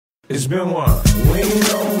It's been one. We ain't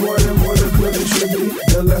know what it could it should be.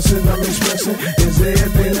 The lesson I'm expressing is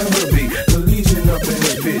everything that would be. The legion up in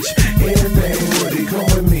this bitch. Everything woody. Come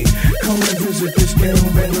with me. Come and visit this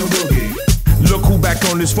gangbangin boogie. Look who back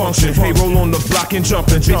on this function. Payroll on the block and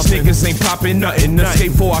jumping. Bitch niggas ain't popping nothing.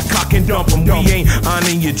 Escape for I cock and dump 'em. We ain't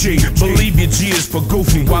honoring your G. Believe your G is for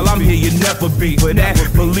goofy. While I'm here, you never be. For that,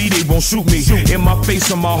 believe they won't shoot me. In my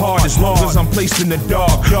face or my heart, as long as I'm placed in the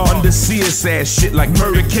dark. Underseers ass shit like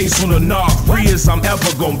murder case on the knob. Free as I'm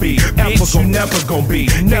ever gonna be. Bitch, you never gonna be.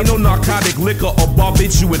 Ain't no narcotic liquor or bar,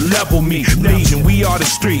 bitch, you would level me. Legion, we are the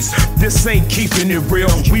streets. This ain't keeping it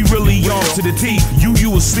real. We really on to the teeth.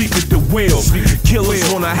 You asleep at the wheel. Killers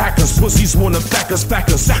wanna hack us, pussies wanna fack us.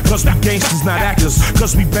 Cause we gangsters, not actors.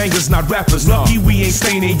 Cause we bangers, not rappers. Lucky we ain't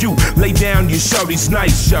staining you. Lay down your shorty's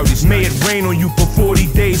nice. May it rain on you for 40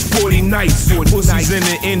 days, 40 nights. Pussies in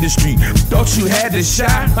the industry. Thought you had the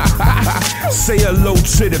shot? Say hello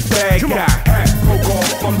to the bad guy. Hat broke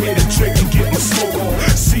off, I'm here to trick and get my smoke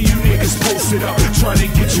on. See you niggas posted up, trying to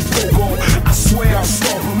get your poke on. I swear I'll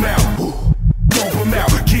stomp them out. Dump them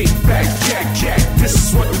out, get back, cat. This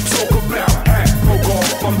is what we talk about. Hat broke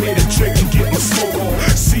off, I'm here to trick and get my smoke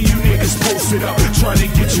on. See you niggas posted up, trying to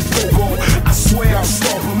get your poke on. I swear I'll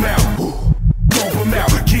stomp them out. Dump them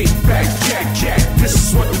out, get back, cat. This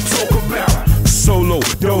is what we talk about. Solo,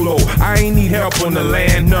 dolo, I ain't need help on the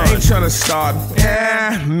land, none. I ain't tryna start,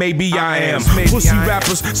 maybe I am. Pussy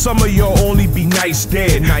rappers, some of y'all only be nice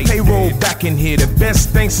dead. Payroll back in here, the best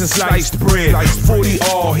thing since sliced bread. 40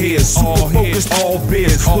 all here, super focused, all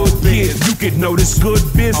biz. Hood kid, you could know this good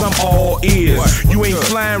biz, I'm all ears. You ain't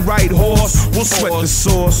flying right horse, we'll sweat the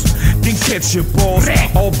sauce. Then catch your balls,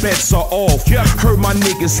 all bets are off. Heard my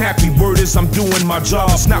niggas happy, word is I'm doing my job.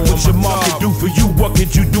 It's not what your mom could do for you, what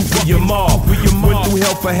could you do for your mom? Went through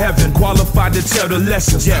hell for heaven, qualified to tell the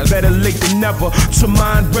lessons. Better late than never, to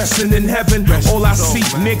mind resting in heaven. All I see,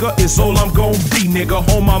 nigga, is all I'm gon' be, nigga.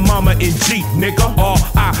 On my mama in Jeep, nigga.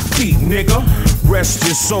 R.I.P., nigga. Rest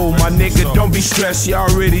your soul, my nigga, don't be stressed, you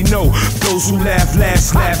already know. Those who laugh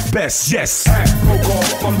last, laugh best, yes. Hat broke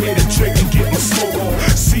off, I'm here to trick and get my smoke on.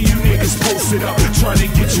 See you niggas posted up, trying to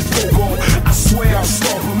get your poke on. I swear I'll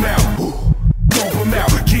stomp them out. Dump them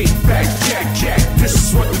out, get back, cat. This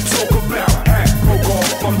is what we talk about.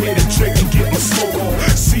 I'm here to trick and get my smoke on.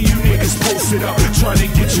 See you niggas posted up, trying to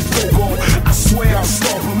get your poke on. I swear I'll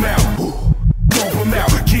stomp them out. Dump them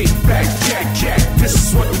out, get back, cat. This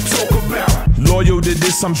is what we talk about. Loyal to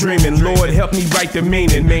this, I'm dreaming. Lord, help me write the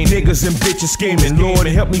meaning. Niggas and bitches scheming. Lord,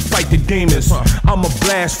 help me fight the demons. I'm a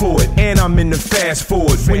blast for it, and I'm in the fast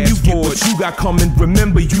forward. When you get what you got coming,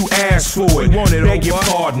 remember you asked for it. Beg your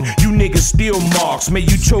pardon, you niggas steal marks. May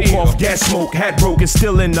you choke off that smoke. Hat broken,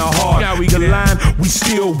 still in the heart. The line, we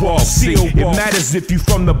still walk. It matters if you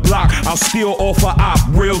from the block. I'll still offer op,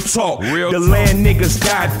 real talk. The land niggas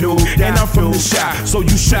die, dude, and I'm from the shop. So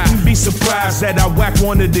you shouldn't be surprised that I whack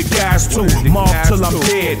one of the guys too. Mob till I'm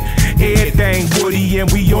dead. Everything woody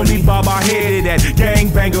and we only bob our head at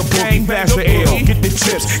gangbanger boogie. Fast for L. Get the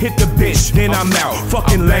chips, hit the bitch, then I'm out.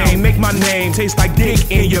 Fucking lame, make my name taste like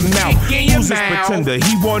dick in your mouth. Who's this pretender?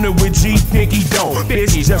 He wanted with G, think he don't.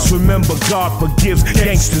 Bitch, just remember God forgives,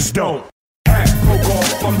 gangsters don't. Hat broke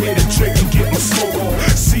off, I'm here to trick and get my smoke on.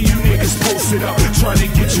 See you niggas posted up, trying to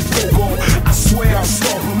get your poke on. I swear I'll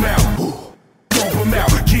stomp them out. Dump them out,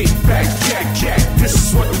 get back, cat. This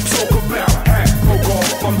is what we talk about.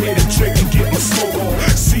 I'm here to trick and get my smoke on.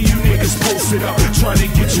 See you niggas posted up, trying to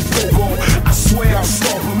get your poke on. I swear I'll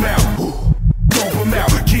stomp them out. Dump them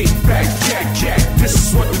out, get back, cat. This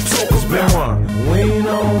is what we talk about. We ain't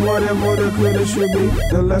on what it could it should be.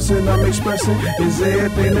 The lesson I'm expressing is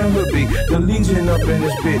everything that would be. The legion up in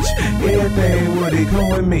this bitch. Everything woody, come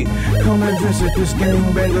with me. Come and visit this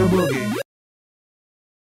gangbangin boogie.